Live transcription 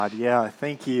Yeah,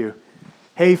 thank you.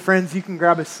 Hey, friends, you can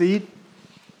grab a seat.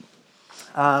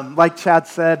 Like Chad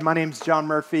said, my name's John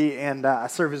Murphy, and I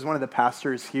serve as one of the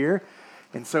pastors here.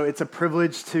 And so it's a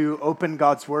privilege to open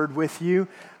God's Word with you.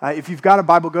 If you've got a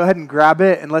Bible, go ahead and grab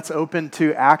it, and let's open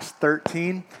to Acts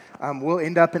 13. We'll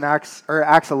end up in Acts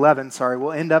 11. Sorry,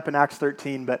 we'll end up in Acts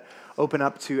 13, but open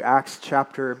up to Acts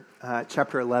chapter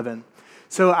 11.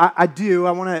 So I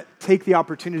want to take the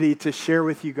opportunity to share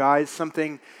with you guys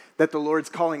something that the Lord's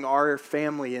calling our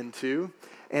family into,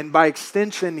 and by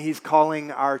extension, He's calling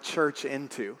our church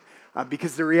into.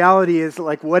 Because the reality is,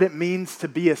 like, what it means to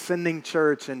be a sending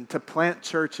church and to plant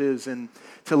churches and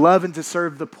to love and to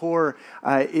serve the poor,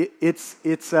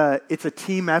 it's a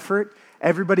team effort.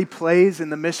 Everybody plays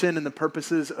in the mission and the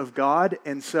purposes of God,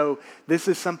 and so this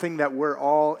is something that we're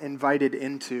all invited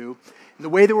into. And the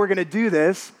way that we're going to do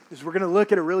this is we're going to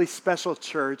look at a really special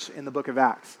church in the book of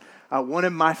Acts. One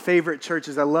of my favorite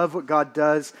churches. I love what God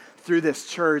does through this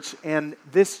church, and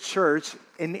this church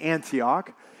in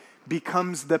Antioch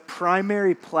becomes the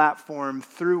primary platform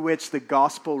through which the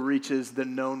gospel reaches the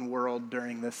known world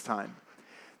during this time.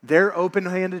 Their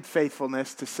open-handed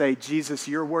faithfulness to say, Jesus,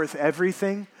 you're worth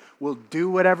everything, we'll do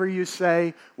whatever you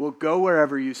say, we'll go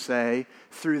wherever you say,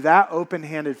 through that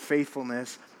open-handed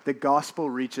faithfulness, the gospel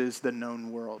reaches the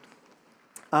known world.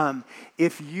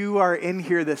 If you are in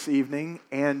here this evening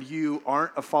and you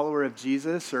aren't a follower of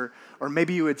Jesus, or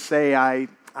maybe you would say, I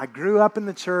grew up in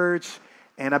the church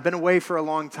and I've been away for a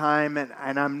long time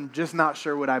and I'm just not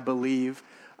sure what I believe,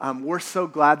 we're so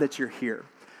glad that you're here.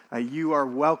 You are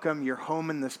welcome. You're home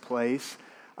in this place.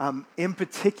 In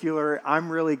particular, I'm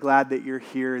really glad that you're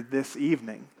here this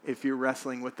evening. If you're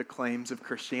wrestling with the claims of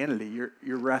Christianity,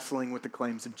 you're wrestling with the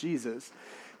claims of Jesus.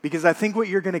 Because I think what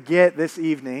you're going to get this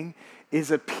evening is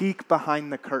a peek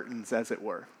behind the curtains, as it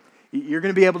were. You're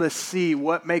going to be able to see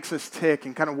what makes us tick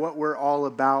and kind of what we're all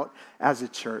about as a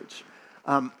church.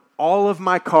 All of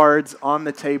my cards on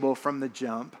the table from the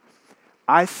jump,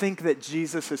 I think that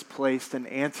Jesus has placed an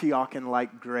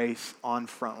Antiochian-like grace on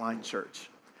Frontline Church.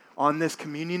 On this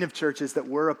communion of churches that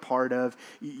we're a part of,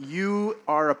 you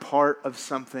are a part of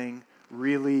something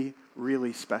really,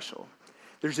 really special.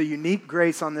 There's a unique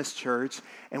grace on this church,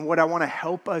 and what I want to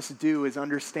help us do is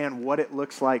understand what it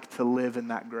looks like to live in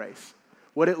that grace.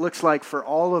 What it looks like for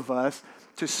all of us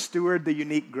to steward the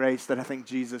unique grace that I think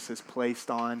Jesus has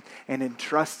placed on and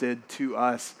entrusted to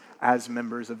us as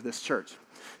members of this church.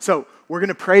 So we're going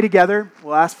to pray together.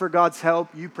 We'll ask for God's help.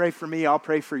 You pray for me, I'll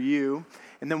pray for you.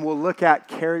 And then we'll look at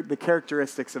the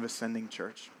characteristics of a sending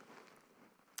church.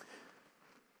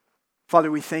 Father,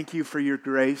 we thank you for your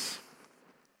grace.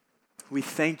 We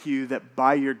thank you that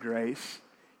by your grace,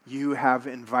 you have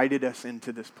invited us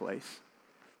into this place.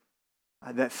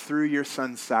 That through your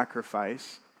Son's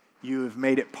sacrifice, you have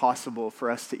made it possible for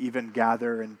us to even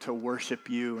gather and to worship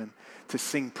you and to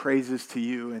sing praises to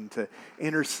you and to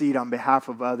intercede on behalf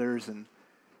of others and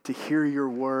to hear your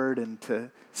word and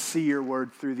to see your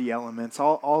word through the elements.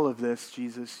 All of this,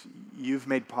 Jesus, you've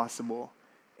made possible,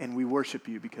 and we worship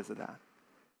you because of that.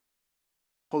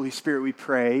 Holy Spirit, we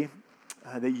pray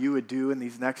that you would do in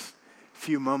these next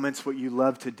few moments what you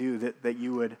love to do, that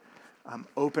you would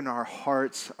open our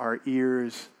hearts, our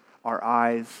ears, our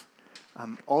eyes.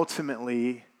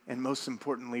 Ultimately, and most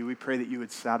importantly, we pray that you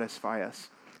would satisfy us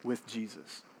with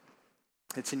Jesus.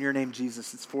 It's in your name,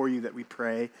 Jesus. It's for you that we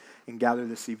pray and gather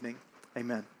this evening.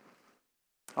 Amen.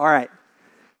 All right.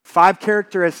 5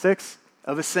 characteristics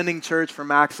of a sending church from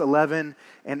Acts 11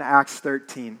 and Acts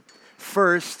 13.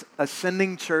 First, a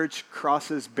sending church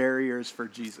crosses barriers for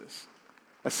Jesus.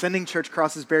 A sending church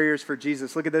crosses barriers for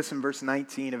Jesus. Look at this in verse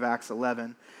 19 of Acts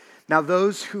 11. Now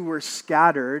those who were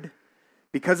scattered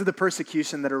because of the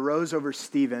persecution that arose over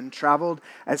Stephen traveled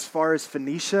as far as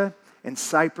Phoenicia and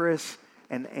Cyprus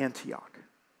and Antioch.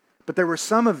 But there were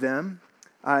some of them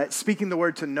speaking the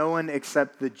word to no one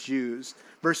except the Jews.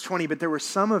 Verse 20, but there were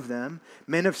some of them,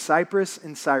 men of Cyprus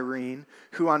and Cyrene,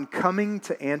 who on coming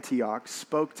to Antioch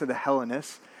spoke to the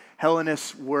Hellenists.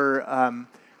 Hellenists were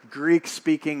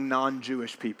Greek-speaking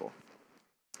non-Jewish people.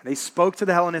 They spoke to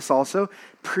the Hellenists also,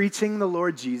 preaching the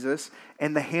Lord Jesus,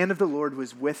 and the hand of the Lord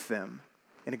was with them,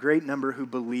 and a great number who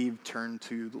believed turned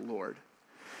to the Lord.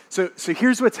 So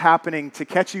here's what's happening to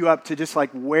catch you up to just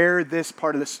like where this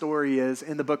part of the story is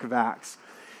in the book of Acts.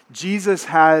 Jesus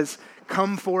has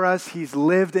come for us. He's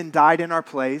lived and died in our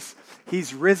place.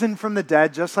 He's risen from the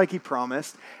dead just like he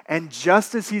promised. And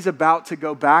just as he's about to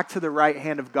go back to the right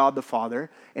hand of God the Father,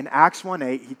 in Acts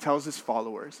 1:8, he tells his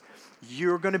followers,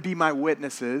 you're going to be my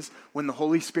witnesses when the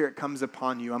Holy Spirit comes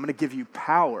upon you. I'm going to give you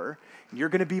power. And you're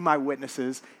going to be my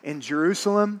witnesses in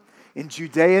Jerusalem, in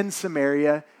Judea and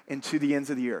Samaria, and to the ends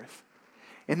of the earth.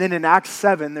 And then in Acts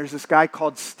 7, there's this guy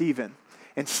called Stephen.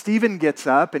 And Stephen gets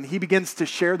up and he begins to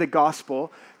share the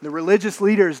gospel. The religious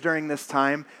leaders during this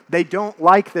time, they don't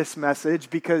like this message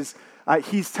because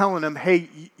he's telling them, hey,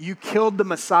 you killed the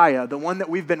Messiah, the one that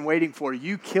we've been waiting for.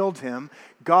 You killed him.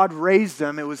 God raised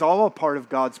him. It was all a part of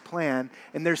God's plan.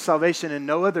 And there's salvation in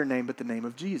no other name but the name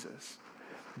of Jesus.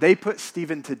 They put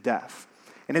Stephen to death.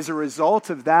 And as a result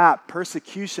of that,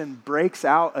 persecution breaks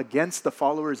out against the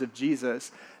followers of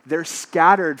Jesus. They're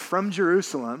scattered from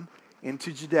Jerusalem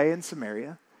into Judea and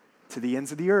Samaria to the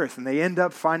ends of the earth. And they end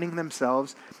up finding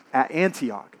themselves at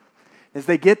Antioch. As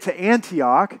they get to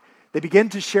Antioch, they begin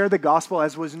to share the gospel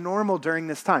as was normal during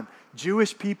this time.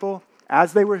 Jewish people,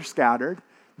 as they were scattered,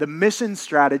 the mission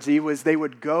strategy was they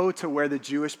would go to where the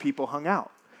Jewish people hung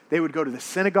out. They would go to the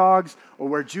synagogues or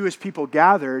where Jewish people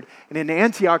gathered. And in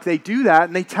Antioch, they do that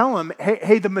and they tell them,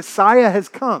 hey, the Messiah has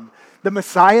come. The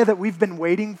Messiah that we've been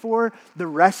waiting for, the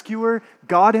rescuer,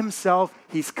 God himself,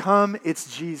 he's come,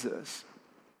 it's Jesus.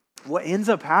 What ends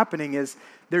up happening is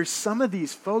there's some of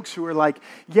these folks who are like,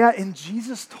 yeah, and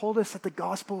Jesus told us that the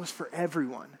gospel was for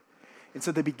everyone. And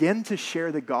so they begin to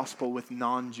share the gospel with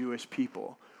non-Jewish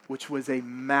people, which was a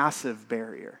massive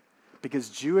barrier because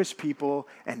Jewish people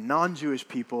and non-Jewish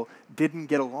people didn't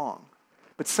get along.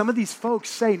 But some of these folks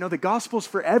say, no, the gospel's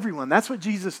for everyone. That's what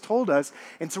Jesus told us.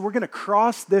 And so we're going to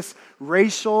cross this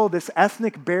racial, this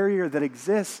ethnic barrier that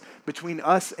exists between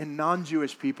us and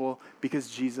non-Jewish people because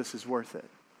Jesus is worth it.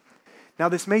 Now,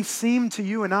 this may seem to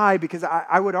you and I, because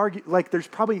I would argue, like there's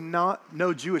probably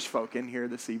no Jewish folk in here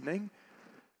this evening.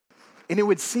 And it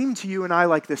would seem to you and I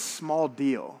like this small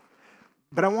deal.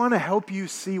 But I want to help you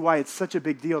see why it's such a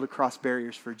big deal to cross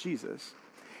barriers for Jesus.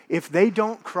 If they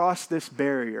don't cross this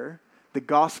barrier, the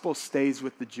gospel stays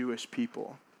with the Jewish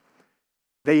people.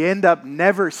 They end up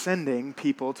never sending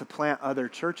people to plant other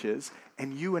churches,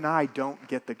 and you and I don't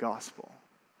get the gospel.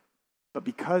 But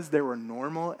because there were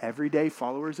normal, everyday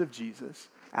followers of Jesus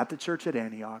at the church at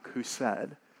Antioch who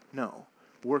said, no,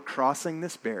 we're crossing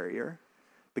this barrier,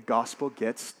 the gospel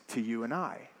gets to you and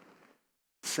I.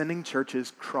 Sending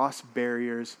churches cross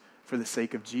barriers for the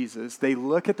sake of Jesus. They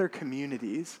look at their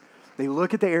communities, they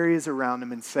look at the areas around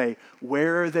them and say,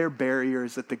 where are there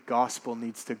barriers that the gospel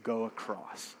needs to go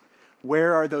across?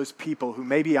 Where are those people who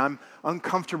maybe I'm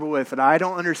uncomfortable with and I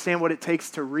don't understand what it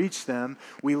takes to reach them?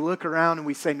 We look around and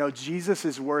we say, no, Jesus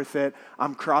is worth it.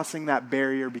 I'm crossing that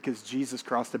barrier because Jesus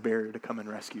crossed a barrier to come and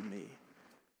rescue me.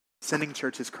 Sending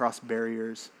churches cross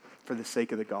barriers for the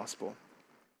sake of the gospel.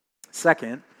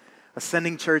 Second, a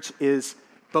sending church is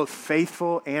both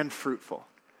faithful and fruitful.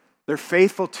 They're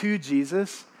faithful to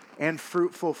Jesus and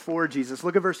fruitful for Jesus.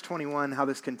 Look at verse 21, how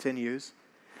this continues.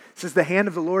 It says, the hand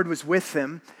of the Lord was with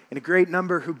him, and a great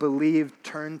number who believed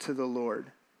turned to the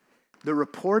Lord. The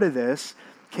report of this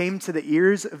came to the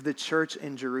ears of the church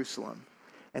in Jerusalem,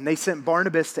 and they sent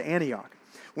Barnabas to Antioch.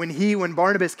 When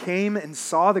Barnabas came and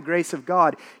saw the grace of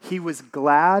God, he was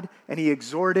glad, and he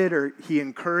exhorted, or he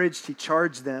encouraged, he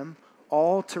charged them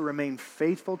all to remain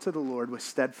faithful to the Lord with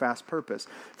steadfast purpose.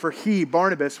 For he,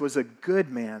 Barnabas, was a good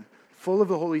man, full of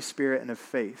the Holy Spirit and of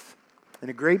faith. And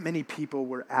a great many people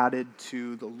were added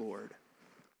to the Lord.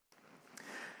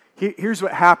 Here's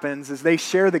what happens as they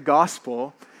share the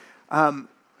gospel.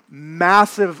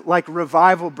 Massive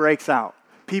revival breaks out.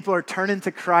 People are turning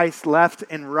to Christ left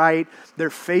and right. They're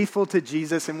faithful to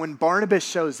Jesus. And when Barnabas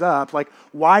shows up,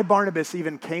 why Barnabas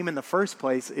even came in the first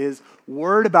place is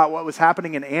word about what was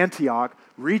happening in Antioch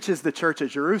reaches the church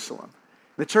at Jerusalem.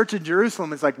 The church in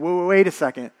Jerusalem is like, whoa, wait a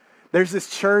second. There's this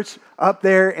church up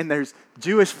there, and there's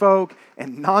Jewish folk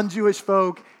and non-Jewish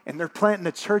folk, and they're planting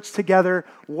a church together.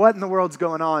 What in the world's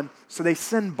going on? So they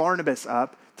send Barnabas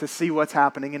up to see what's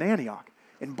happening in Antioch.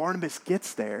 And Barnabas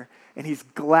gets there, and he's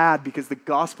glad because the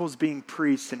gospel's being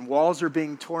preached, and walls are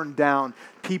being torn down.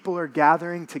 People are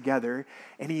gathering together,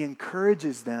 and he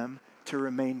encourages them to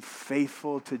remain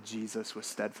faithful to Jesus with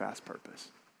steadfast purpose.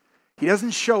 He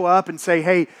doesn't show up and say,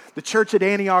 hey, the church at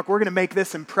Antioch, we're going to make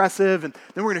this impressive, and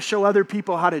then we're going to show other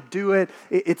people how to do it.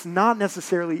 It's not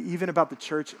necessarily even about the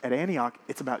church at Antioch.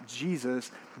 It's about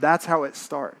Jesus. That's how it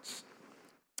starts.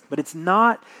 But it's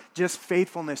not just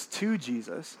faithfulness to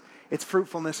Jesus. It's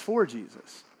fruitfulness for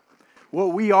Jesus.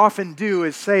 What we often do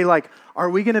is say, are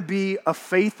we going to be a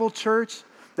faithful church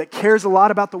that cares a lot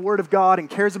about the Word of God and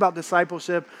cares about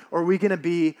discipleship, or are we going to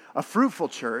be a fruitful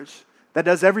church that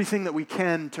does everything that we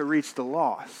can to reach the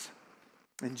lost?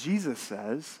 And Jesus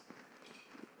says,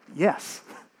 yes.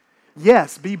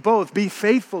 Yes, be both. Be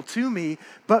faithful to me,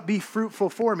 but be fruitful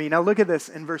for me. Now look at this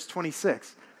in verse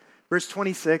 26. Verse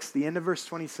 26, the end of verse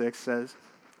 26 says,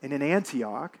 and in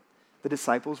Antioch, the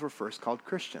disciples were first called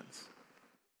Christians.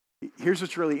 Here's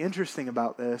what's really interesting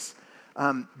about this.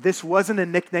 This wasn't a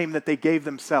nickname that they gave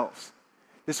themselves.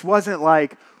 This wasn't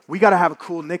like, we got to have a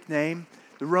cool nickname.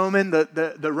 The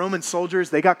Roman soldiers,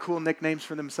 they got cool nicknames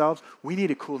for themselves. We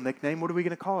need a cool nickname. What are we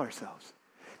going to call ourselves?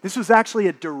 This was actually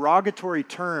a derogatory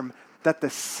term that the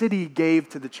city gave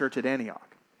to the church at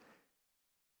Antioch.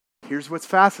 Here's what's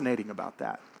fascinating about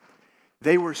that.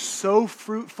 They were so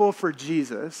fruitful for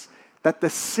Jesus that the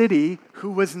city,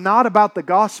 who was not about the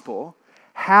gospel,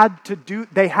 had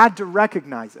to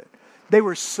recognize it. They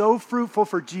were so fruitful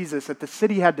for Jesus that the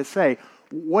city had to say,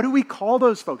 what do we call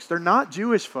those folks? They're not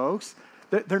Jewish folks.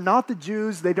 They're not the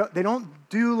Jews. They don't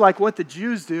do like what the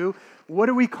Jews do. What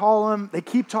do we call them? They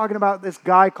keep talking about this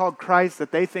guy called Christ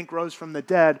that they think rose from the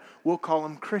dead. We'll call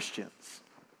them Christians.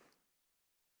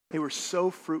 They were so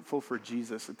fruitful for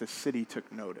Jesus that the city took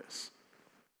notice.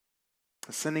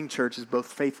 Ascending Church is both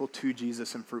faithful to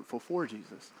Jesus and fruitful for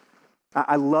Jesus.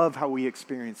 I love how we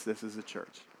experience this as a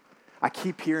church. I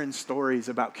keep hearing stories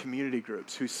about community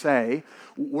groups who say,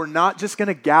 we're not just going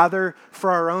to gather for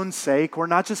our own sake. We're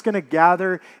not just going to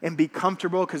gather and be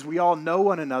comfortable because we all know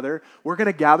one another. We're going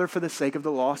to gather for the sake of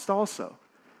the lost also.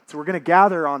 So we're going to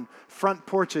gather on front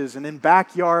porches and in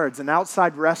backyards and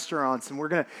outside restaurants, and we're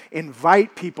going to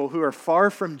invite people who are far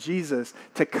from Jesus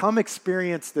to come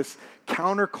experience this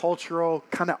countercultural,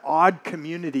 kind of odd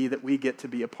community that we get to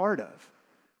be a part of.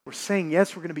 We're saying,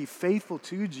 yes, we're going to be faithful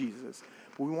to Jesus,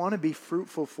 but we want to be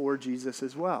fruitful for Jesus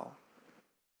as well.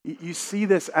 You see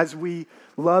this as we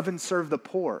love and serve the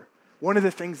poor. One of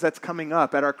the things that's coming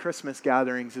up at our Christmas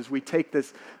gatherings is we take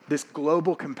this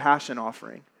global compassion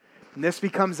offering. And this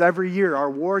becomes every year our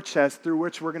war chest through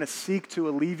which we're going to seek to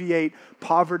alleviate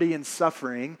poverty and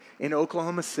suffering in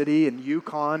Oklahoma City and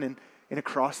Yukon and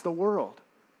across the world.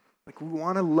 Like, we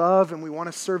want to love and we want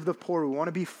to serve the poor. We want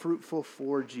to be fruitful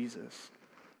for Jesus.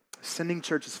 Ascending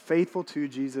Church is faithful to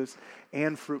Jesus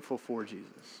and fruitful for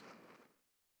Jesus.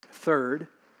 Third,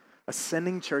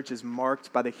 Ascending Church is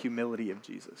marked by the humility of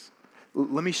Jesus.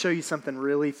 Let me show you something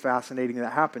really fascinating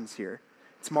that happens here.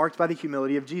 It's marked by the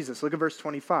humility of Jesus. Look at verse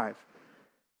 25.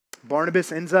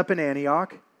 Barnabas ends up in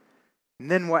Antioch.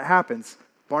 And then what happens?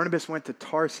 Barnabas went to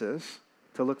Tarsus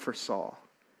to look for Saul.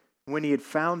 When he had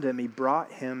found him, he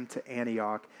brought him to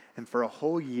Antioch. And for a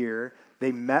whole year,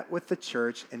 they met with the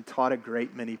church and taught a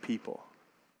great many people.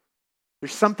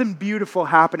 There's something beautiful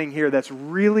happening here that's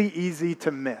really easy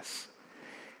to miss.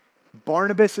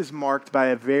 Barnabas is marked by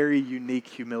a very unique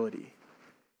humility.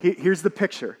 Here's the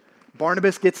picture.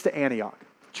 Barnabas gets to Antioch.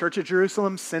 Church of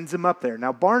Jerusalem sends him up there.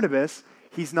 Now Barnabas,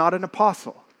 he's not an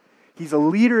apostle. He's a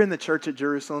leader in the church at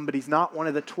Jerusalem, but he's not one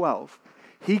of the 12.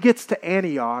 He gets to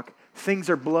Antioch, things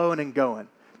are blowing and going.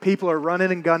 People are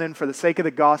running and gunning for the sake of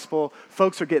the gospel.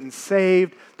 Folks are getting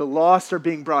saved. The lost are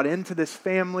being brought into this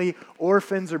family.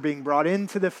 Orphans are being brought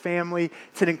into the family.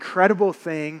 It's an incredible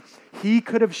thing. He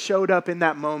could have showed up in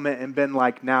that moment and been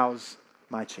like, now's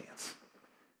my chance.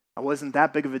 I wasn't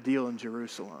that big of a deal in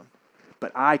Jerusalem,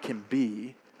 but I can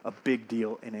be a big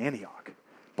deal in Antioch.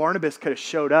 Barnabas could have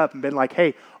showed up and been like,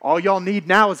 hey, all y'all need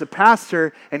now is a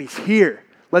pastor, and he's here.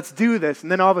 Let's do this.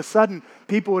 And then all of a sudden,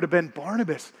 people would have been,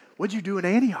 Barnabas, what'd you do in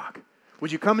Antioch?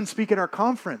 Would you come and speak at our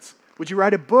conference? Would you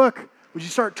write a book? Would you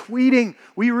start tweeting?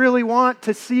 We really want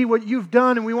to see what you've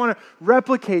done, and we want to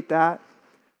replicate that.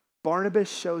 Barnabas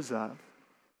shows up,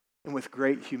 and with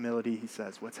great humility, he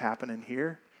says, what's happening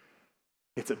here?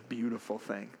 It's a beautiful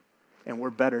thing. And we're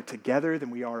better together than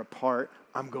we are apart.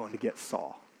 I'm going to get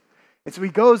Saul. And so he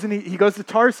goes and he goes to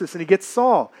Tarsus and he gets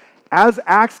Saul. As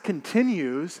Acts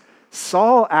continues,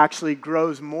 Saul actually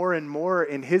grows more and more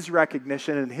in his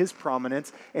recognition and his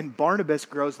prominence, and Barnabas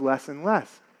grows less and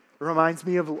less. It reminds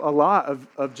me of a lot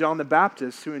of John the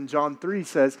Baptist, who in John 3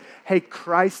 says, hey,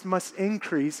 Christ must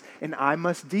increase and I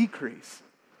must decrease.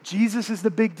 Jesus is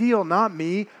the big deal, not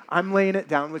me. I'm laying it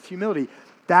down with humility.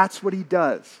 That's what he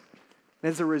does. And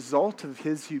as a result of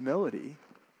his humility,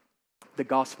 the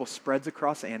gospel spreads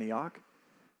across Antioch.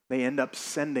 They end up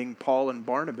sending Paul and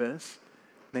Barnabas.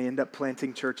 They end up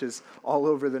planting churches all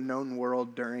over the known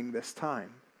world during this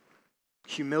time.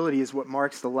 Humility is what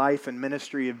marks the life and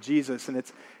ministry of Jesus, and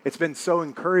it's been so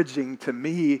encouraging to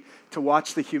me to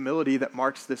watch the humility that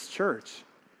marks this church,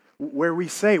 where we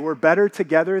say we're better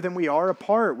together than we are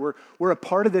apart. We're a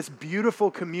part of this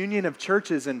beautiful communion of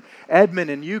churches in Edmond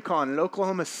and Yukon and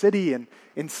Oklahoma City and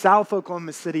in South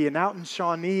Oklahoma City and out in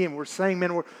Shawnee, and we're saying,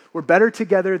 man, we're better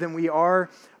together than we are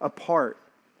apart.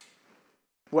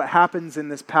 What happens in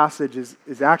this passage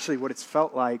is actually what it's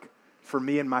felt like for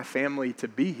me and my family to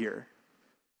be here.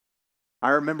 I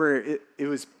remember it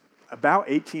was about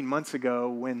 18 months ago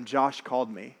when Josh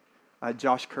called me.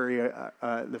 Josh Curry,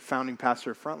 the founding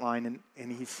pastor of Frontline,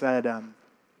 and he said,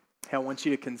 hey, I want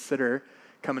you to consider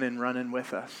coming and running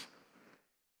with us.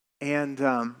 And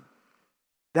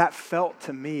that felt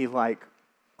to me like,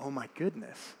 oh my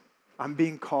goodness, I'm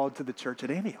being called to the church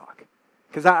at Antioch.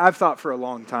 Because I've thought for a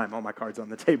long time, all my cards on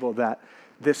the table, that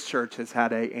this church has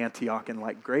had a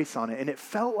Antioch-like grace on it. And it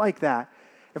felt like that.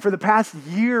 And for the past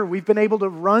year, we've been able to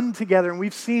run together, and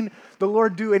we've seen the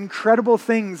Lord do incredible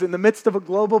things in the midst of a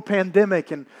global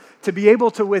pandemic. And to be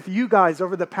able to, with you guys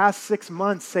over the past 6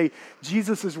 months, say,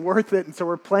 Jesus is worth it. And so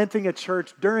we're planting a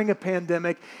church during a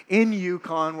pandemic in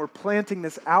Yukon. We're planting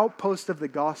this outpost of the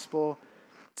gospel.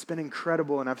 It's been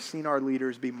incredible, and I've seen our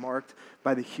leaders be marked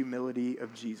by the humility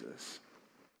of Jesus.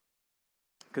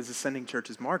 Because Ascending Church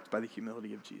is marked by the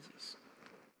humility of Jesus.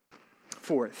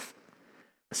 Fourth,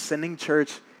 Ascending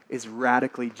Church is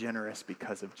radically generous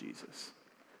because of Jesus.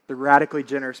 They're radically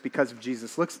generous because of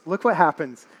Jesus. Look what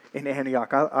happens in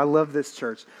Antioch. I love this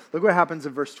church. Look what happens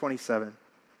in verse 27.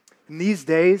 In these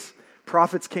days,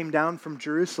 prophets came down from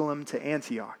Jerusalem to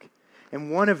Antioch.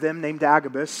 And one of them, named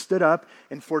Agabus, stood up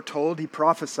and foretold, he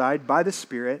prophesied by the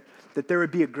Spirit, that there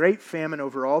would be a great famine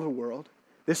over all the world.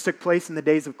 This took place in the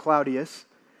days of Claudius.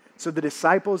 So the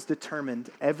disciples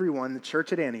determined everyone, the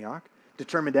church at Antioch,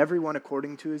 determined everyone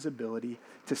according to his ability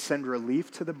to send relief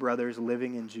to the brothers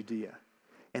living in Judea.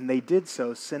 And they did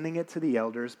so, sending it to the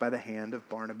elders by the hand of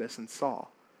Barnabas and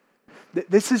Saul.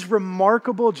 This is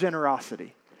remarkable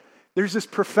generosity. There's this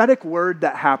prophetic word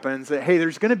that happens that, hey,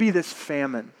 there's going to be this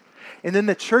famine. And then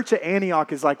the church at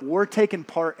Antioch is like, we're taking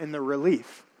part in the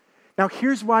relief. Now,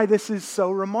 here's why this is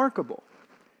so remarkable.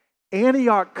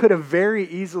 Antioch could have very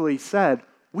easily said,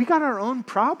 we got our own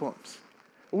problems.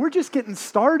 We're just getting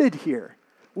started here.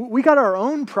 We got our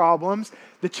own problems.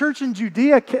 The church in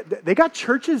Judea, they got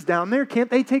churches down there. Can't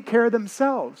they take care of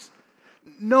themselves?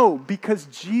 No, because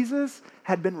Jesus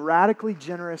had been radically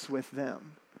generous with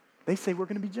them. They say, we're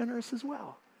going to be generous as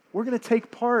well. We're going to take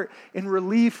part in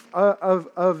relief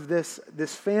of this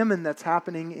famine that's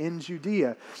happening in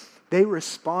Judea. They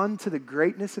respond to the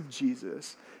greatness of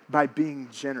Jesus by being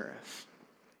generous.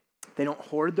 They don't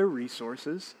hoard their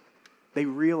resources. They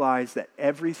realize that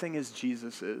everything is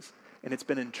Jesus's, and it's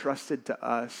been entrusted to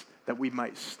us that we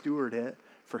might steward it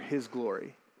for his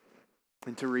glory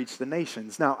and to reach the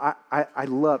nations. Now, I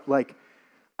love,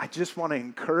 I just want to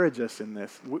encourage us in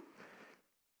this.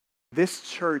 This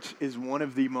church is one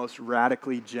of the most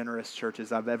radically generous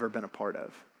churches I've ever been a part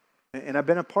of. And I've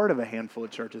been a part of a handful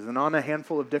of churches and on a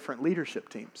handful of different leadership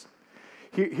teams.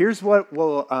 Here's what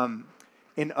will...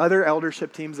 in other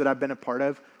eldership teams that I've been a part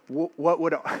of, what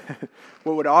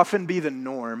would often be the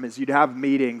norm is you'd have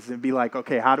meetings and be like,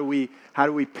 okay, how do we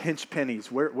pinch pennies?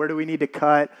 Where do we need to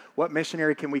cut? What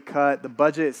missionary can we cut? The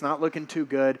budget, it's not looking too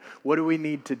good. What do we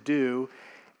need to do?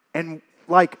 And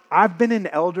I've been in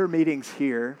elder meetings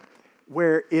here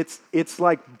where it's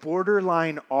like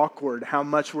borderline awkward how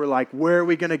much we're like, where are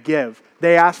we going to give?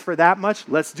 They asked for that much?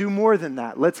 Let's do more than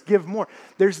that. Let's give more.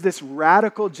 There's this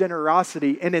radical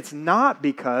generosity, and it's not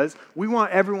because we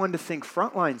want everyone to think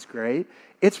Frontline's great.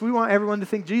 We want everyone to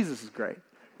think Jesus is great,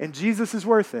 and Jesus is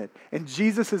worth it, and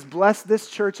Jesus has blessed this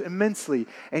church immensely,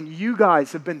 and you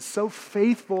guys have been so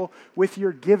faithful with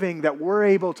your giving that we're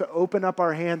able to open up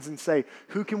our hands and say,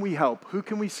 who can we help? Who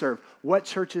can we serve? What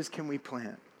churches can we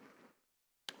plant?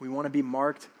 We want to be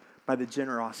marked by the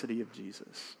generosity of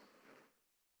Jesus.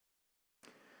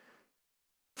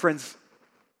 Friends,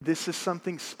 this is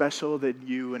something special that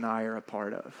you and I are a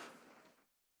part of.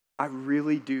 I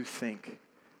really do think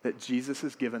that Jesus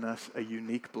has given us a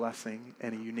unique blessing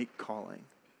and a unique calling.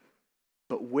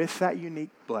 But with that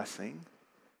unique blessing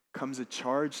comes a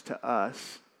charge to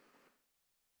us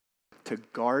to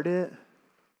guard it,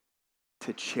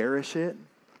 to cherish it,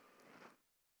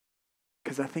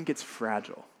 because I think it's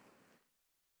fragile.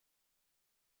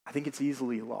 I think it's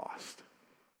easily lost.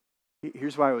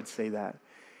 Here's why I would say that.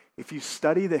 If you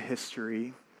study the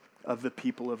history of the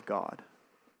people of God,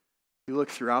 you look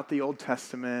throughout the Old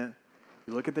Testament,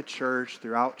 you look at the church,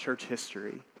 throughout church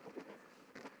history,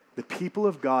 the people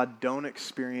of God don't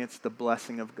experience the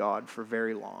blessing of God for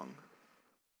very long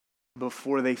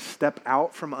before they step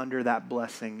out from under that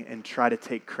blessing and try to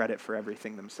take credit for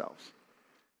everything themselves.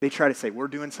 They try to say, we're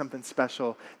doing something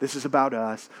special. This is about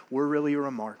us. We're really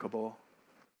remarkable.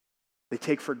 They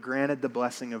take for granted the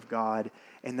blessing of God.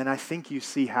 And then I think you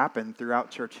see happen throughout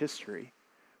church history.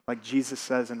 Like Jesus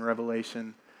says in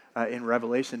Revelation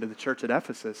to the church at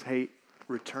Ephesus, hey,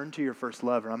 return to your first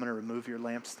love or I'm going to remove your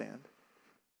lampstand.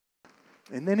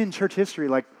 And then in church history,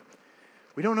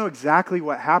 we don't know exactly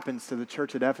what happens to the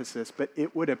church at Ephesus, but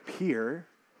it would appear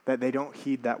that they don't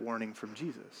heed that warning from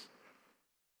Jesus.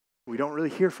 We don't really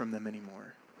hear from them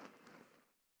anymore.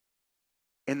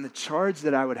 And the charge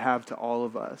that I would have to all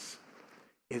of us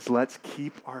is let's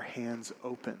keep our hands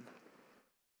open.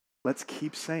 Let's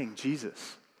keep saying,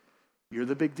 Jesus, you're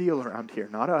the big deal around here,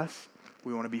 not us.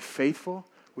 We want to be faithful.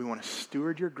 We want to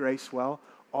steward your grace well,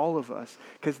 all of us.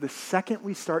 Because the second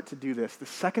we start to do this, the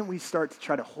second we start to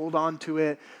try to hold on to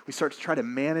it, we start to try to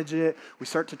manage it, we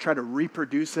start to try to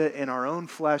reproduce it in our own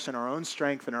flesh, in our own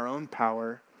strength, in our own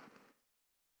power,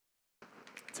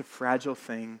 it's a fragile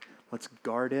thing. Let's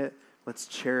guard it. Let's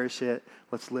cherish it.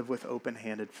 Let's live with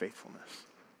open-handed faithfulness.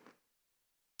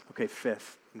 Okay,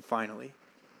 fifth and finally,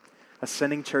 a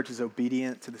sending church is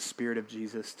obedient to the Spirit of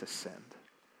Jesus to send.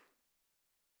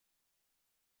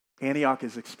 Antioch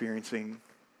is experiencing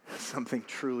something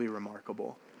truly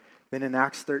remarkable. Then in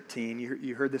Acts 13,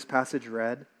 you heard this passage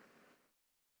read.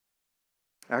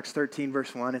 Acts 13,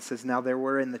 verse 1, it says, "Now there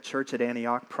were in the church at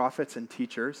Antioch prophets and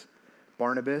teachers,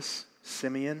 Barnabas,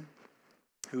 Simeon,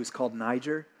 who was called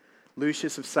Niger,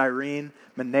 Lucius of Cyrene,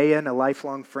 Manaen, a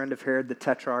lifelong friend of Herod the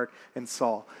Tetrarch, and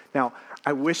Saul." Now,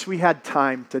 I wish we had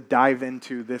time to dive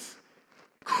into this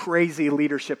crazy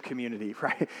leadership community,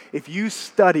 right? If you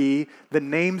study the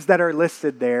names that are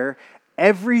listed there,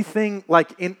 everything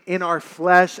like in our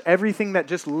flesh, everything that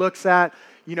just looks at,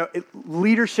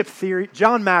 leadership theory,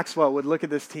 John Maxwell would look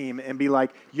at this team and be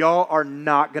like, y'all are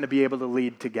not going to be able to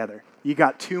lead together. You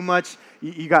got too much,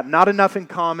 you got not enough in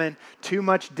common, too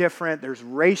much different. There's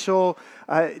racial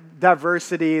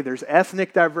diversity, there's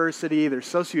ethnic diversity, there's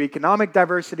socioeconomic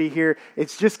diversity here.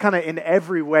 It's just kind of in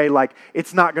every way like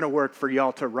it's not going to work for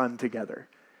y'all to run together.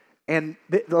 And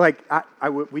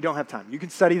we don't have time. You can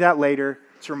study that later.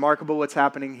 It's remarkable what's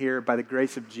happening here. By the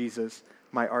grace of Jesus,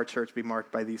 might our church be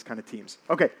marked by these kind of teams.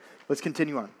 Okay, let's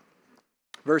continue on.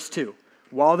 Verse 2.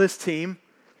 While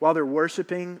they're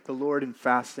worshiping the Lord and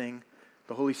fasting,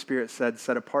 the Holy Spirit said,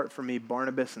 "Set apart for me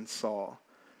Barnabas and Saul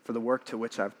for the work to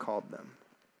which I've called them."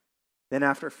 Then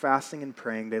after fasting and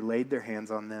praying, they laid their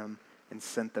hands on them and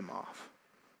sent them off.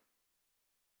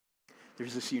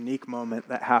 There's this unique moment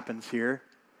that happens here.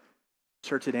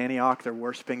 Church at Antioch, they're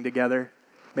worshiping together.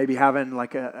 Maybe having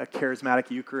like a charismatic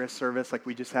Eucharist service like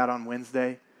we just had on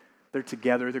Wednesday. They're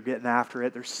together, they're getting after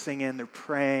it, they're singing, they're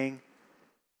praying.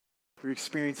 They're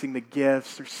experiencing the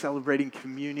gifts. They're celebrating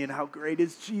communion. How great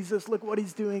is Jesus? Look what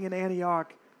he's doing in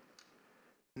Antioch.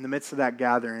 In the midst of that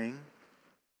gathering,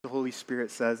 the Holy Spirit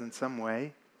says in some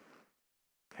way,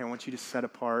 "Hey, I want you to set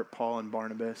apart Paul and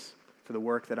Barnabas for the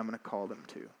work that I'm going to call them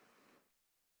to."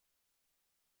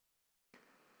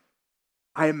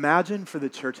 I imagine for the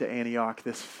church at Antioch,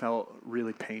 this felt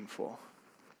really painful.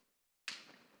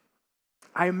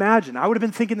 I would have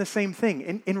been thinking the same thing.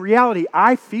 In reality,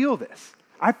 I feel this.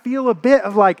 I feel a bit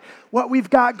of like what we've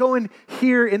got going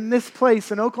here in this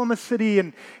place in Oklahoma City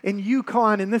and in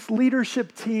Yukon in this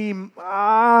leadership team.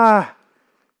 Are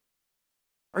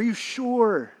you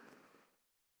sure?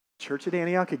 Church at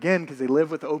Antioch, again, because they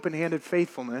live with open-handed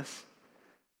faithfulness,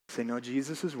 say, no,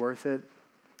 Jesus is worth it,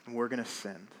 and we're going to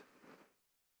send.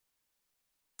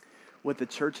 What the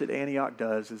church at Antioch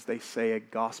does is they say a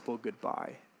gospel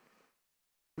goodbye,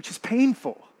 which is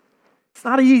painful. It's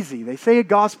not easy. They say a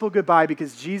gospel goodbye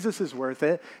because Jesus is worth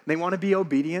it, and they want to be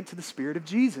obedient to the Spirit of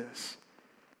Jesus.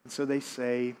 And so they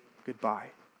say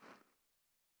goodbye.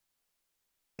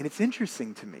 And it's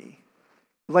interesting to me.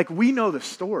 Like, we know the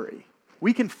story.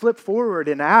 We can flip forward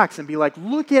in Acts and be like,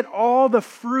 look at all the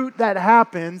fruit that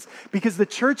happens because the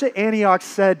church at Antioch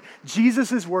said,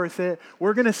 Jesus is worth it.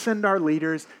 We're going to send our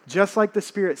leaders just like the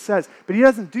Spirit says. But he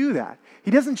doesn't do that. He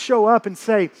doesn't show up and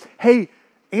say, hey,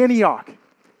 Antioch,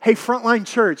 hey, Frontline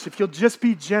Church, if you'll just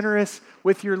be generous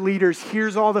with your leaders,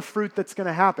 here's all the fruit that's going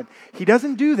to happen. He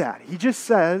doesn't do that. He just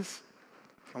says,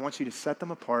 I want you to set them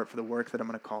apart for the work that I'm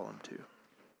going to call them to.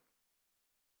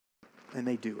 And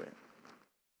they do it.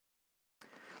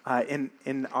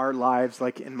 In our lives,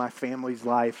 like in my family's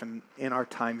life and in our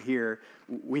time here,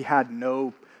 we had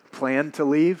no plan to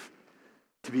leave.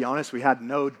 To be honest, we had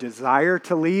no desire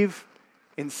to leave.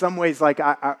 In some ways, like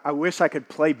I wish I could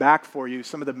play back for you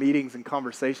some of the meetings and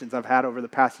conversations I've had over the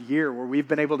past year where we've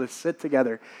been able to sit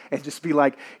together and just be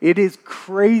like, it is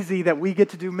crazy that we get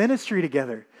to do ministry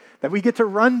together, that we get to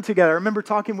run together. I remember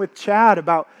talking with Chad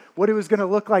about what it was going to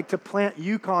look like to plant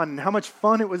Yukon and how much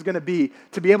fun it was going to be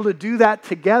able to do that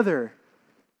together.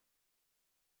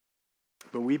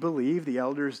 But we believe, the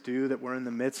elders do, that we're in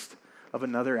the midst of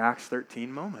another Acts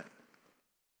 13 moment.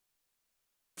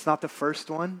 It's not the first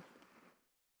one.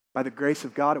 By the grace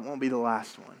of God, it won't be the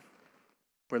last one.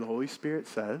 Where the Holy Spirit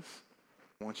says,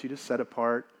 I want you to set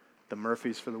apart the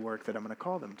Murphys for the work that I'm going to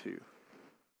call them to.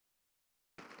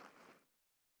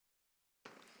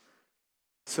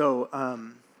 So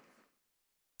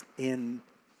in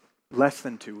less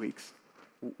than 2 weeks,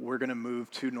 we're going to move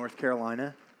to North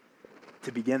Carolina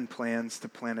to begin plans to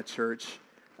plant a church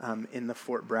in the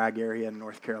Fort Bragg area in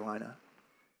North Carolina.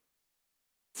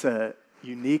 It's a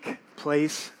unique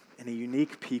place and a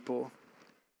unique people.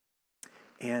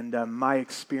 And my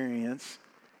experience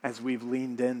as we've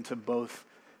leaned into both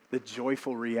the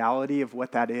joyful reality of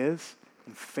what that is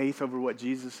and faith over what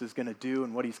Jesus is going to do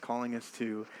and what he's calling us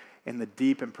to, and the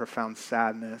deep and profound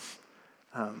sadness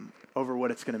over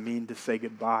what it's going to mean to say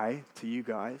goodbye to you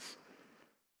guys.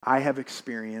 I have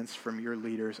experienced from your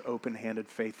leaders open-handed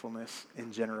faithfulness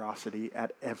and generosity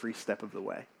at every step of the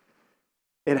way.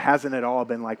 It hasn't at all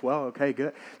been like, well, okay,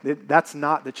 good. That's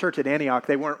not the church at Antioch.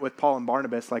 They weren't with Paul and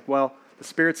Barnabas like, well, the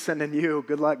Spirit's sending you.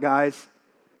 Good luck, guys.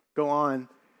 Go on.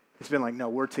 It's been like, no,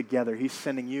 we're together. He's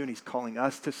sending you and he's calling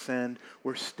us to send.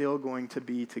 We're still going to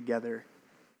be together.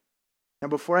 Now,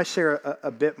 before I share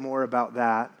a bit more about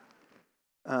that,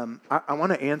 I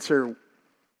want to answer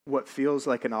what feels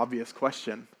like an obvious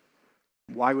question.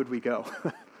 Why would we go?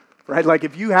 Right? Like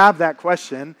if you have that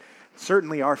question,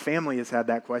 certainly our family has had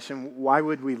that question. Why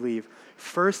would we leave?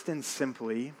 First and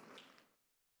simply,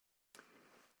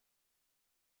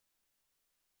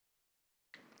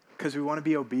 because we want to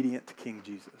be obedient to King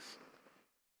Jesus.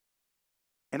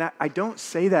 And I don't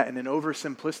say that in an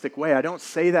oversimplistic way. I don't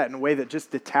say that in a way that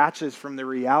just detaches from the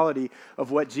reality of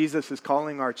what Jesus is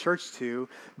calling our church to.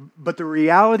 But the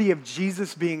reality of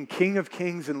Jesus being King of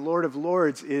Kings and Lord of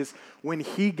Lords is when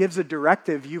he gives a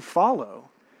directive, you follow.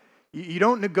 You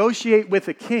don't negotiate with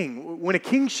a king. When a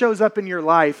king shows up in your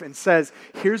life and says,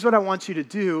 here's what I want you to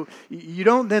do, you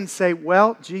don't then say,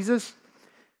 well, Jesus,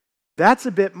 that's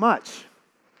a bit much.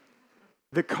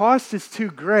 The cost is too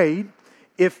great.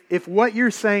 If what you're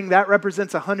saying, that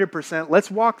represents 100%, let's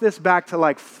walk this back to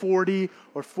like 40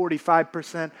 or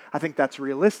 45%. I think that's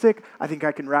realistic. I think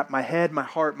I can wrap my head, my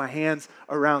heart, my hands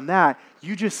around that.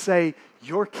 You just say,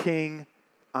 you're king,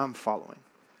 I'm following.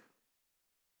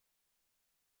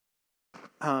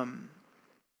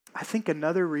 I think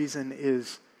another reason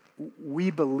is we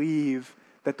believe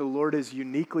that the Lord is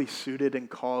uniquely suited and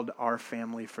called our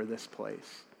family for this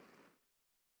place.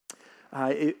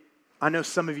 I know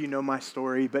some of you know my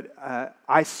story, but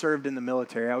I served in the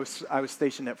military. I was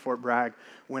stationed at Fort Bragg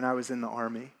when I was in the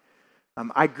Army.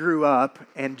 I grew up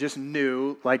and just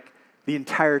knew, like the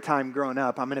entire time growing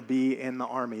up, I'm going to be in the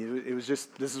Army. It was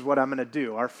just, this is what I'm going to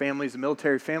do. Our family's a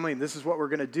military family, and this is what we're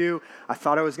going to do. I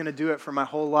thought I was going to do it for my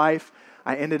whole life.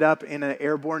 I ended up in an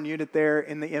airborne unit there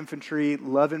in the infantry,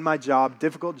 loving my job,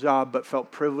 difficult job, but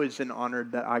felt privileged and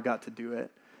honored that I got to do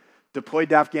it. Deployed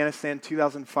to Afghanistan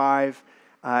 2005.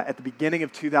 At the beginning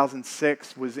of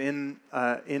 2006, was in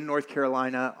North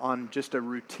Carolina on just a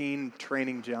routine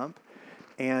training jump,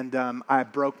 and I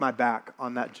broke my back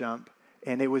on that jump,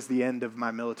 and it was the end of my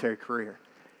military career.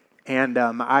 And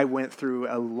I went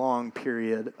through a long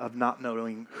period of not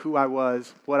knowing who I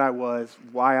was, what I was,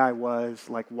 why I was,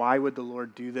 like why would the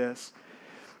Lord do this?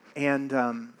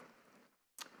 And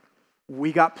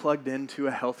we got plugged into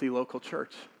a healthy local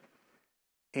church.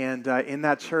 And in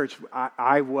that church,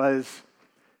 I was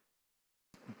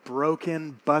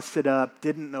broken, busted up,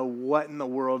 didn't know what in the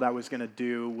world I was going to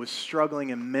do, was struggling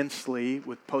immensely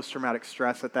with post-traumatic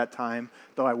stress at that time,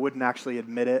 though I wouldn't actually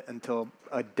admit it until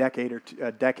a decade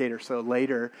or so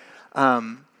later.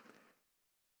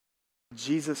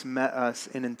 Jesus met us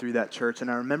in and through that church,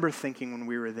 and I remember thinking when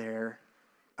we were there,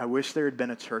 I wish there had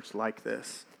been a church like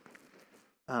this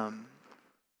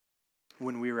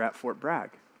when we were at Fort Bragg.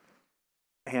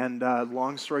 And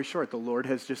long story short, the Lord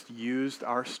has just used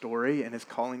our story and is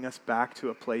calling us back to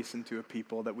a place and to a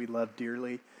people that we love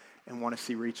dearly and want to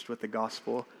see reached with the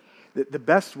gospel. The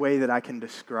best way that I can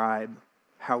describe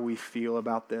how we feel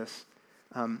about this,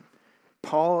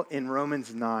 Paul in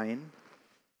Romans 9,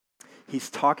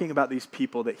 he's talking about these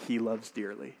people that he loves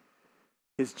dearly.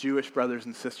 His Jewish brothers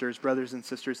and sisters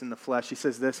in the flesh. He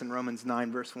says this in Romans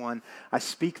 9, verse 1, I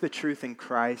speak the truth in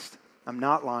Christ. I'm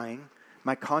not lying.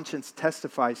 My conscience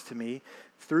testifies to me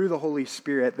through the Holy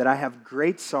Spirit that I have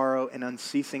great sorrow and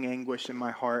unceasing anguish in my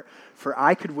heart, for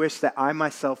I could wish that I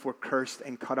myself were cursed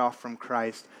and cut off from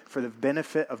Christ for the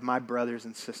benefit of my brothers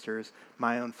and sisters,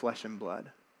 my own flesh and blood.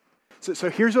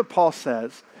 So here's what Paul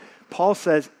says. Paul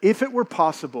says, if it were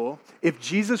possible, if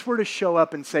Jesus were to show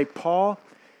up and say, Paul,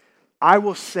 I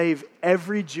will save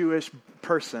every Jewish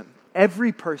person,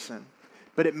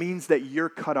 but it means that you're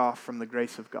cut off from the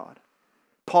grace of God.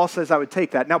 Paul says I would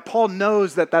take that. Now, Paul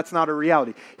knows that that's not a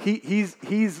reality.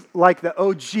 He's like the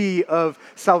OG of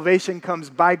salvation comes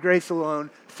by grace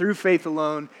alone, through faith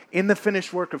alone, in the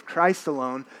finished work of Christ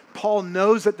alone. Paul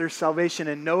knows that there's salvation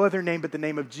in no other name but the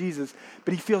name of Jesus,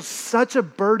 but he feels such a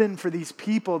burden for these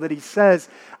people that he says,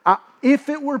 if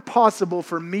it were possible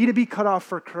for me to be cut off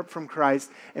from Christ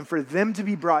and for them to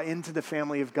be brought into the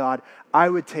family of God, I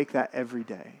would take that every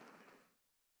day.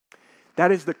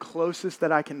 That is the closest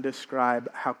that I can describe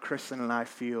how Kristen and I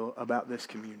feel about this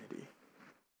community.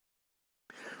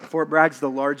 Fort Bragg's the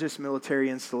largest military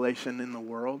installation in the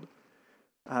world.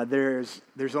 There's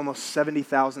almost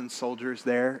 70,000 soldiers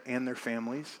there and their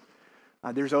families.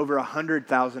 There's over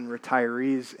 100,000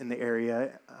 retirees in the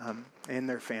area and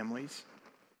their families.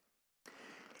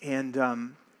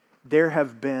 And there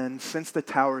have been, since the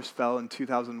towers fell in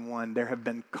 2001, there have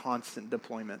been constant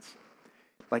deployments.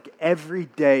 Like every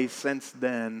day since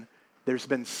then, there's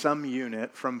been some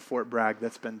unit from Fort Bragg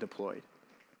that's been deployed.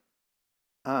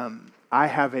 I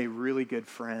have a really good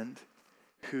friend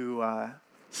who,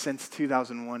 since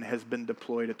 2001, has been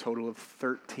deployed a total of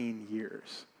 13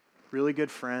 years. Really good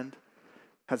friend,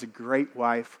 has a great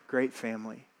wife, great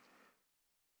family.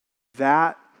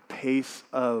 That pace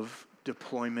of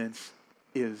deployments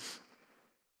is,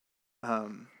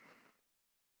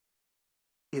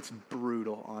 it's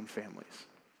brutal on families.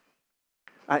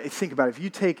 Think about it. If you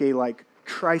take a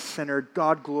Christ-centered,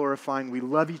 God-glorifying, we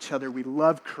love each other, we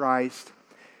love Christ.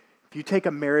 If you take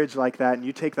a marriage like that and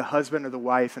you take the husband or the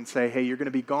wife and say, hey, you're going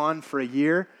to be gone for a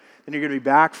year, then you're going to be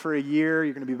back for a year,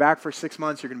 you're going to be back for 6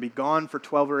 months, you're going to be gone for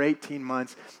 12 or 18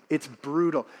 months. It's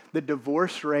brutal. The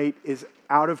divorce rate is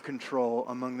out of control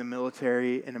among the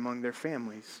military and among their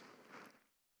families.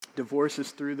 Divorce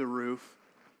is through the roof.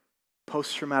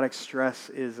 Post-traumatic stress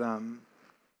is...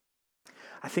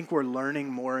 I think we're learning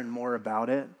more and more about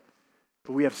it,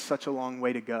 but we have such a long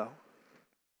way to go.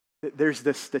 There's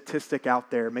this statistic out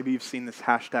there, maybe you've seen this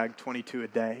hashtag 22 a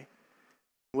day.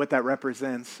 What that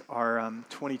represents are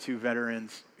 22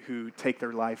 veterans who take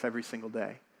their life every single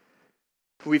day.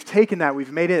 We've taken that,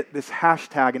 we've made it this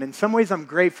hashtag, and in some ways I'm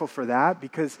grateful for that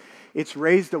because it's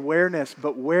raised awareness,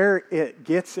 but where it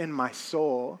gets in my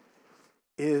soul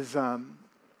is...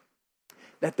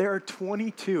 that there are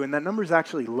 22, and that number is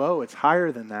actually low, it's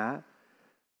higher than that,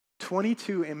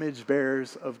 22 image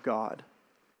bearers of God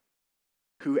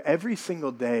who every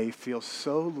single day feel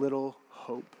so little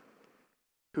hope,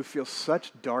 who feel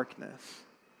such darkness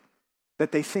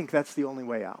that they think that's the only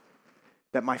way out.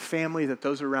 That my family, that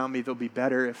those around me, they'll be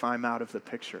better if I'm out of the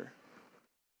picture.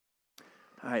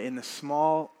 In the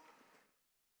small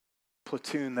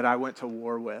platoon that I went to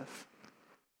war with,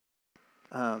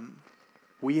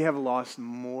 we have lost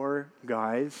more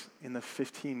guys in the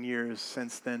 15 years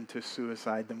since then to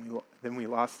suicide than we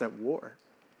lost at war.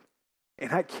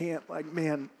 And I can't,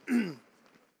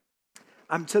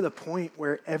 I'm to the point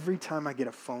where every time I get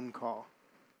a phone call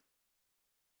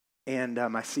and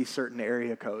I see certain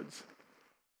area codes,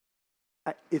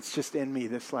 it's just in me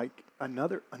this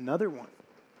another one.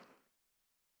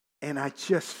 And I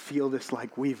just feel this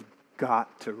we've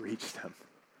got to reach them.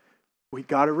 We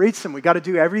got to reach them. We got to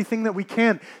do everything that we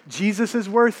can. Jesus is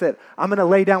worth it. I'm going to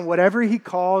lay down whatever he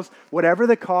calls, whatever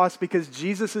the cost, because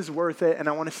Jesus is worth it. And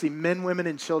I want to see men, women,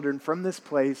 and children from this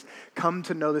place come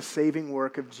to know the saving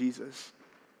work of Jesus.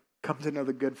 Come to know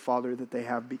the good Father that they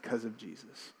have because of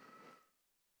Jesus.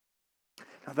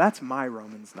 Now that's my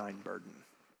Romans 9 burden.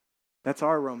 That's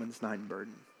our Romans 9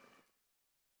 burden.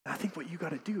 And I think what you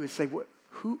got to do is say,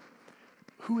 who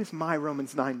is my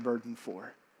Romans 9 burden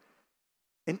for?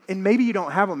 And maybe you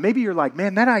don't have them. Maybe you're like,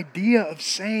 man, that idea of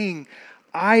saying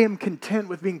I am content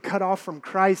with being cut off from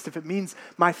Christ if it means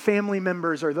my family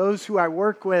members or those who I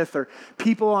work with or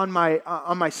people on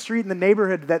my street in the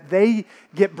neighborhood that they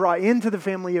get brought into the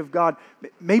family of God.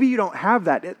 Maybe you don't have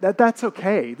that. That's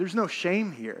okay. There's no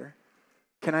shame here.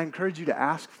 Can I encourage you to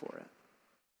ask for it?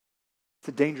 It's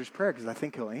a dangerous prayer because I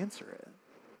think he'll answer it.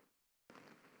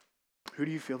 Who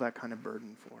do you feel that kind of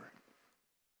burden for?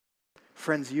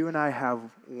 Friends, you and I have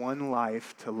one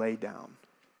life to lay down.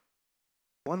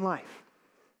 One life.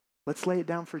 Let's lay it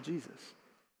down for Jesus.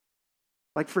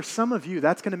 For some of you,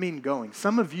 that's going to mean going.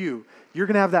 Some of you, you're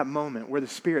going to have that moment where the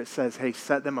Spirit says, hey,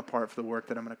 set them apart for the work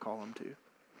that I'm going to call them to.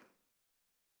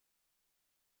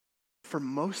 For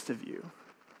most of you,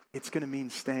 it's going to mean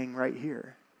staying right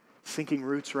here, sinking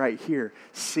roots right here,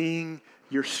 seeing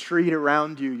your street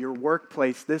around you, your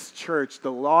workplace, this church,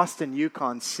 the lost in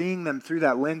Yukon, seeing them through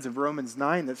that lens of Romans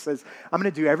 9 that says, I'm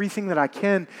going to do everything that I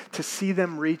can to see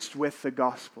them reached with the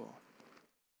gospel.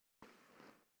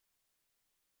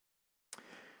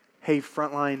 Hey,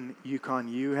 Frontline Yukon,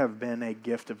 you have been a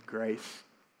gift of grace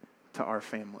to our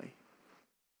family.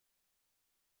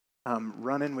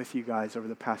 Running with you guys over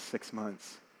the past 6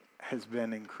 months has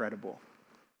been incredible.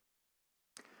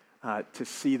 To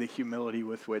see the humility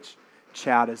with which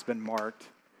Chad has been marked.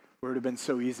 It would have been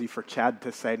so easy for Chad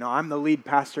to say, no, I'm the lead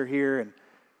pastor here and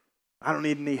I don't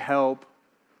need any help.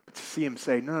 But to see him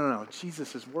say, no,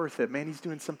 Jesus is worth it. Man, he's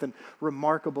doing something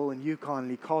remarkable in Yukon and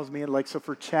he calls me in. So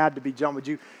for Chad to be, John, would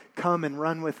you come and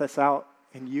run with us out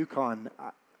in Yukon?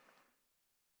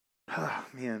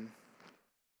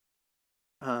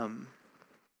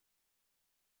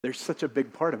 There's such a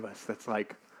big part of us that's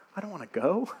like, I don't want to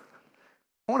go.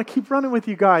 I want to keep running with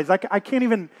you guys. I can't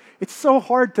even, it's so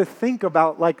hard to think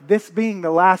about like this being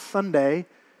the last Sunday,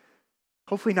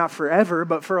 hopefully not forever,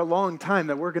 but for a long time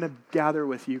that we're going to gather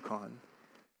with Yukon.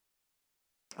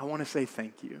 I want to say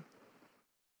thank you.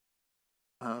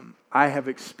 I have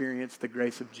experienced the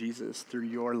grace of Jesus through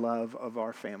your love of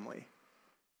our family.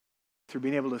 Through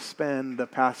being able to spend the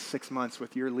past 6 months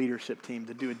with your leadership team,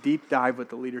 to do a deep dive with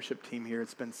the leadership team here,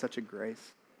 it's been such a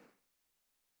grace.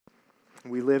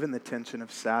 We live in the tension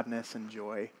of sadness and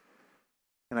joy,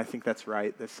 and I think that's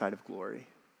right this side of glory,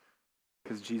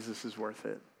 because Jesus is worth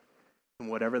it. And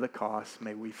whatever the cost,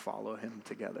 may we follow him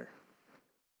together.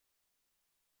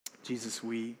 Jesus,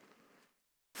 we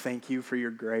thank you for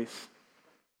your grace,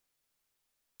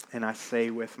 and I say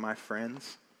with my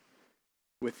friends,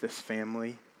 with this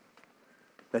family,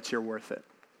 that you're worth it.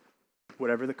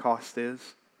 Whatever the cost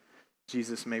is,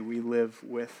 Jesus, may we live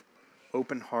with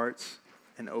open hearts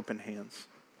and open hands.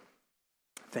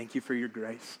 Thank you for your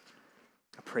grace.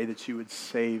 I pray that you would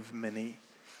save many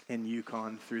in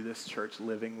Yukon through this church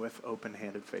living with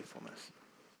open-handed faithfulness.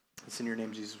 It's in your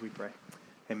name, Jesus, we pray.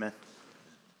 Amen.